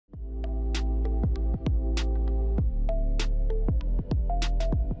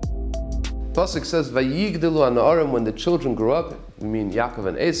pasuk says, "Vayigdelu ha'na'arim," when the children grew up, we mean Yaakov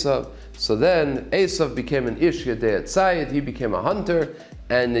and Esav. So then Esav became an ish yadei tzayid, he became a hunter,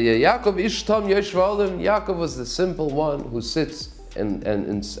 and Yaakov ish tam yesh v'olim. Yaakov was the simple one who sits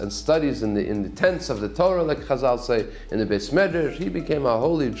and studies in the tents of the Torah, like Chazal say, in the Beis Medrash. He became a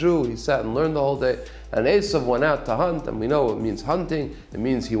holy Jew. He sat and learned the whole day. And Esav went out to hunt, and we know what it means hunting. It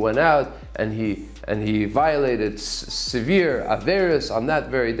means he went out and he violated severe averis on that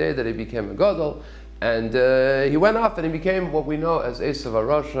very day that he became a gadol. And he went off and he became what we know as Esav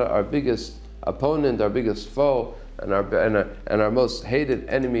HaRasha, our biggest opponent, our biggest foe, and our most hated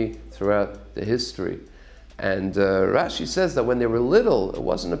enemy throughout the history. And Rashi says that when they were little, it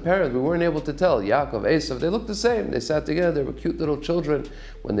wasn't apparent. We weren't able to tell. Yaakov, Esav, they looked the same. They sat together. They were cute little children.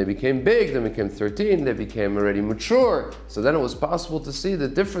 When they became big, they became 13. They became already mature. So then it was possible to see the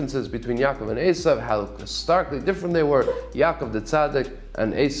differences between Yaakov and Esav, how starkly different they were. Yaakov the tzaddik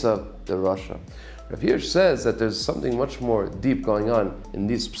and Esav the rasha. Rav Hirsch says that there's something much more deep going on in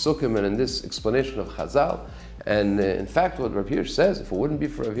these psukim and in this explanation of Chazal. And in fact, what Rav Hirsch says, if it wouldn't be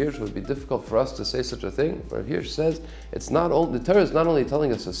for Rav Hirsch, it would be difficult for us to say such a thing. Rav Hirsch says, the Torah is not only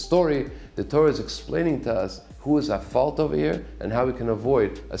telling us a story, the Torah is explaining to us who is at fault over here and how we can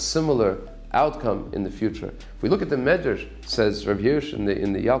avoid a similar outcome in the future. If we look at the Medrash, says Rav Hirsch in the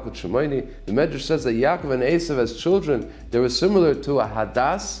Yalkut Shemaini, the Medrash says that Yaakov and Esav as children, they were similar to a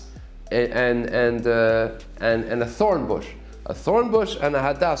hadas and a thorn bush. A thorn bush and a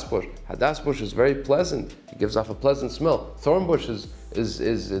hadas bush. Hadas bush is very pleasant. It gives off a pleasant smell. Thorn bush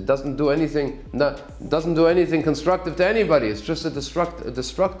it doesn't do anything constructive to anybody. It's just a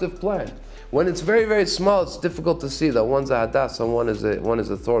destructive plant. When it's very, very small, it's difficult to see that one's a hadas and one is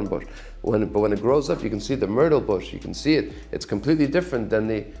a thorn bush. But when it grows up, you can see the myrtle bush. You can see it. It's completely different than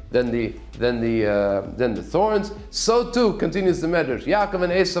the thorns. So too continues the Medrash. Yaakov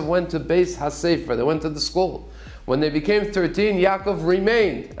and Esav went to Beis HaSefer. They went to the school. When they became 13, Yaakov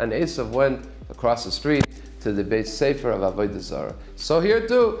remained, and Esav went across the street to the Beis Sefer of Avodah Zarah. So here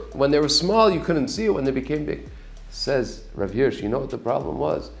too, when they were small, you couldn't see it. When they became big, says Rav Hirsch, you know what the problem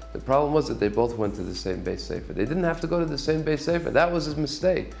was? The problem was that they both went to the same Beis Sefer. They didn't have to go to the same Beis Sefer. That was his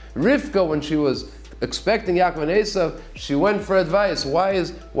mistake. Rivka, when she was expecting Yaakov and Esav, she went for advice. Why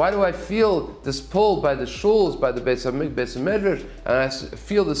do I feel this pull by the shuls, by the Beis Medrash, and I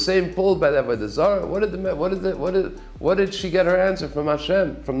feel the same pull by the Avodah Zarah? What did she get her answer from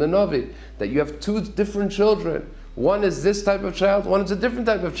Hashem, from the Navi? That you have two different children. One is this type of child, one is a different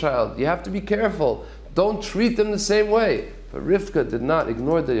type of child. You have to be careful. Don't treat them the same way. But Rivka did not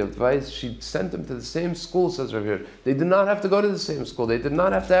ignore the advice. She sent them to the same school, says Rav Hirsch. They did not have to go to the same school. They did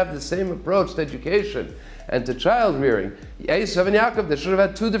not have to have the same approach to education and to child rearing. Esav and Yaakov, they should have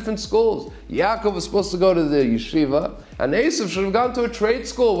had two different schools. Yaakov was supposed to go to the yeshiva, and Esav should have gone to a trade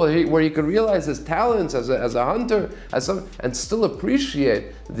school where he could realize his talents as a hunter, and still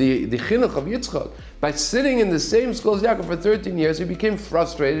appreciate the chinuch of Yitzchak. By sitting in the same school as Yaakov for 13 years, he became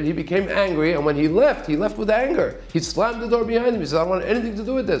frustrated, he became angry, and when he left with anger. He slammed the door behind him. He said, I don't want anything to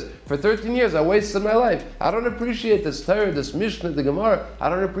do with this. For 13 years, I wasted my life. I don't appreciate this Torah, this Mishnah, the Gemara. I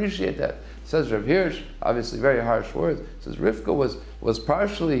don't appreciate that. Says Rav Hirsch, obviously very harsh words, says Rivka was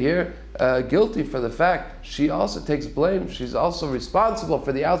partially here guilty for the fact she also takes blame. She's also responsible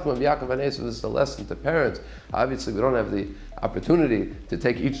for the outcome of Yaakov and Esav. This is a lesson to parents. Obviously, we don't have the opportunity to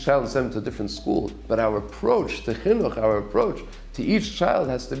take each child and send them to a different school, but our approach to chinuch, our approach to each child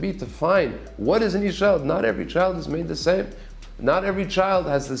has to be to find what is in each child. Not every child is made the same. Not every child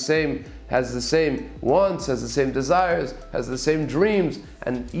has the same wants, has the same desires, has the same dreams.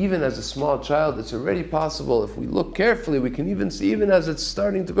 And even as a small child, it's already possible, if we look carefully, we can even see, even as it's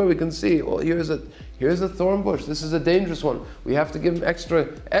starting to grow, we can see, oh, here's a thorn bush. This is a dangerous one. We have to give him extra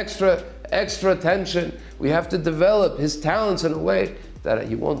attention. We have to develop his talents in a way that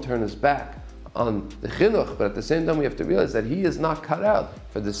he won't turn his back on the chinuch, but at the same time we have to realize that he is not cut out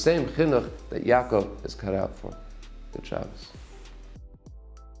for the same chinuch that Yaakov is cut out for. Good Shabbos.